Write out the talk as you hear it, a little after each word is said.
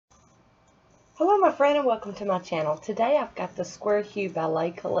Hello my friend and welcome to my channel. Today I've got the Square Hue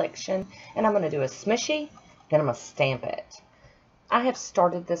Ballet collection and I'm going to do a smooshy, then I'm going to stamp it. I have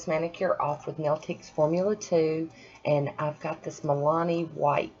started this manicure off with Nailtique's Formula 2 and I've got this Milani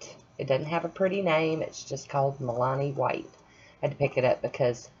White. It doesn't have a pretty name, it's just called Milani White. I had to pick it up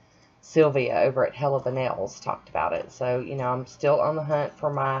because Sylvia over at Hell of a Nails talked about it. So, you know, I'm still on the hunt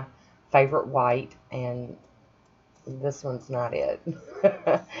for my favorite white and this one's not it.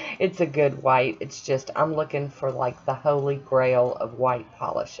 It's a good white. It's just I'm looking for like the holy grail of white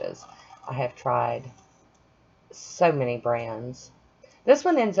polishes. I have tried so many brands. This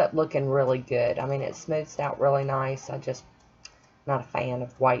one ends up looking really good. I mean, it smooths out really nice. I just not a fan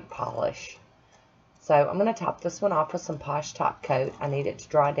of white polish. So I'm going to top this one off with some Posh Top Coat. I need it to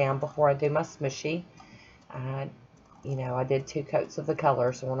dry down before I do my smooshy. You know, I did 2 coats of the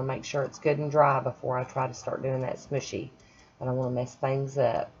color, so I want to make sure it's good and dry before I try to start doing that smooshy. I don't want to mess things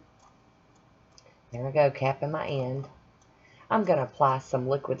up. There I go, capping my end. I'm going to apply some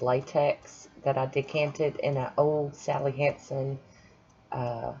liquid latex that I decanted in an old Sally Hansen,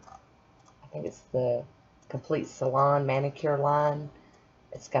 I think it's the Complete Salon manicure line.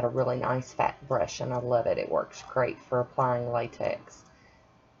 It's got a really nice fat brush, and I love it. It works great for applying latex.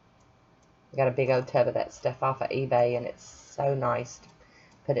 I got a big old tub of that stuff off of eBay, and it's so nice to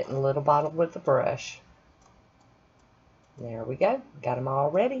put it in a little bottle with a brush. There we go. Got them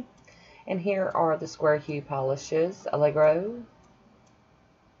all ready. And here are the Square Hue polishes. Allegro,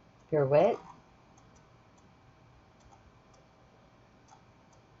 Pirouette,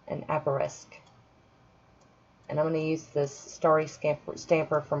 and Apparesque. And I'm going to use this Starry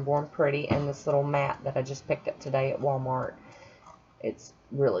Stamper from Born Pretty and this little mat that I just picked up today at Walmart. It's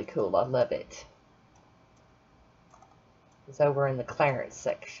really cool. I love it. It's over in the clearance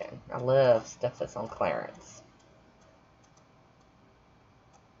section. I love stuff that's on clearance.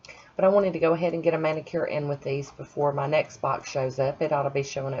 But I wanted to go ahead and get a manicure in with these before my next box shows up. It ought to be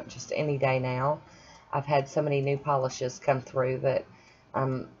showing up just any day now. I've had so many new polishes come through that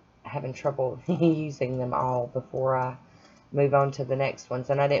I'm having trouble using them all before I move on to the next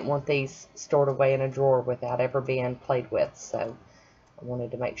ones. And I didn't want these stored away in a drawer without ever being played with. So I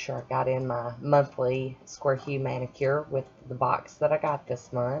wanted to make sure I got in my monthly Square Hue manicure with the box that I got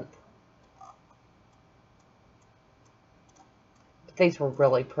this month. But these were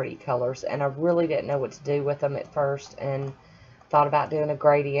really pretty colors, and I really didn't know what to do with them at first, and thought about doing a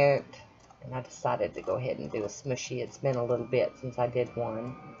gradient, and I decided to go ahead and do a smooshy. It's been a little bit since I did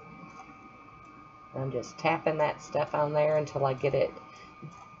one. I'm just tapping that stuff on there until I get it,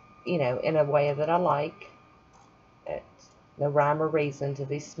 you know, in a way that I like. No rhyme or reason to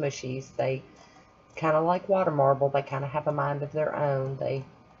these smooshies. They kind of like water marble. They kind of have a mind of their own. They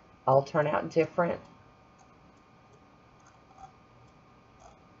all turn out different.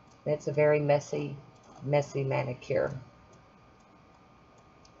 It's a very messy manicure.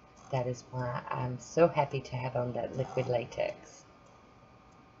 That is why I'm so happy to have on that liquid latex.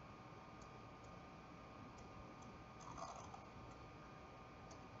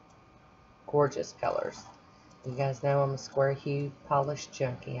 Gorgeous colors. You guys know I'm a Square Hue polish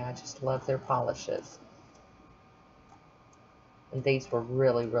junkie. I just love their polishes. And these were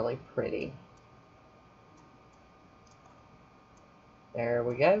really, really pretty. There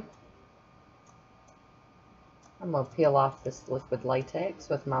we go. I'm going to peel off this liquid latex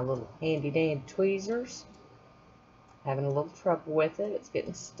with my little handy dandy tweezers. Having a little trouble with it. It's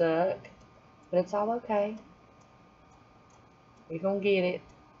getting stuck. But it's all okay. You're going to get it.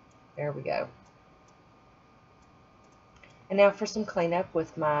 There we go. And now for some cleanup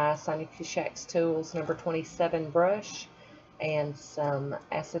with my Sonia Kouchak's Tools number 27 brush and some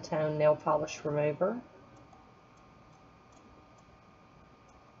acetone nail polish remover.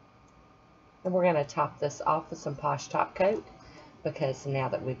 And we're going to top this off with some Posh Top Coat because now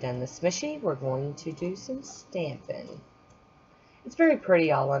that we've done the smooshy, we're going to do some stamping. It's very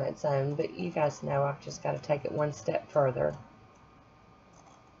pretty all on its own, but you guys know I've just got to take it one step further.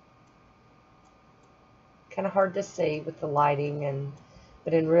 Kind of hard to see with the lighting,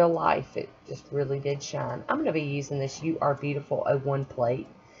 but in real life it just really did shine. I'm going to be using this You Are Beautiful 01 plate,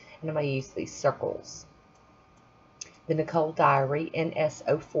 and I'm going to use these circles. The Nicole Diary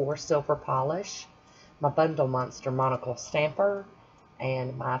NS04 silver polish, my Bundle Monster monocle stamper,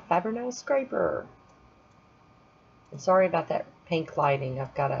 and my Faber-Nail scraper. I'm sorry about that pink lighting.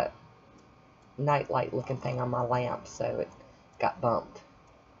 I've got a nightlight looking thing on my lamp, so it got bumped.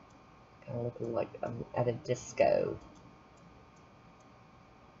 Kind of looking like I'm at a disco.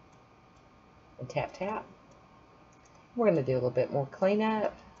 And tap tap. We're going to do a little bit more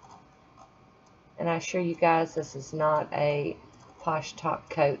cleanup. And I assure you guys this is not a Posh Top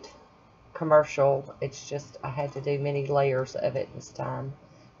Coat commercial. It's just I had to do many layers of it this time.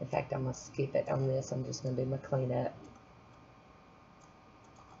 In fact, I'm going to skip it on this. I'm just going to do my cleanup.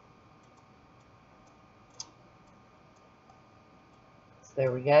 So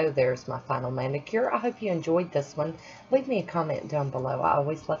there we go. There's my final manicure. I hope you enjoyed this one. Leave me a comment down below. I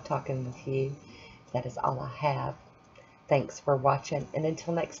always love talking with you. That is all I have. Thanks for watching, and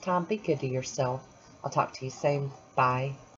until next time, be good to yourself. I'll talk to you soon. Bye.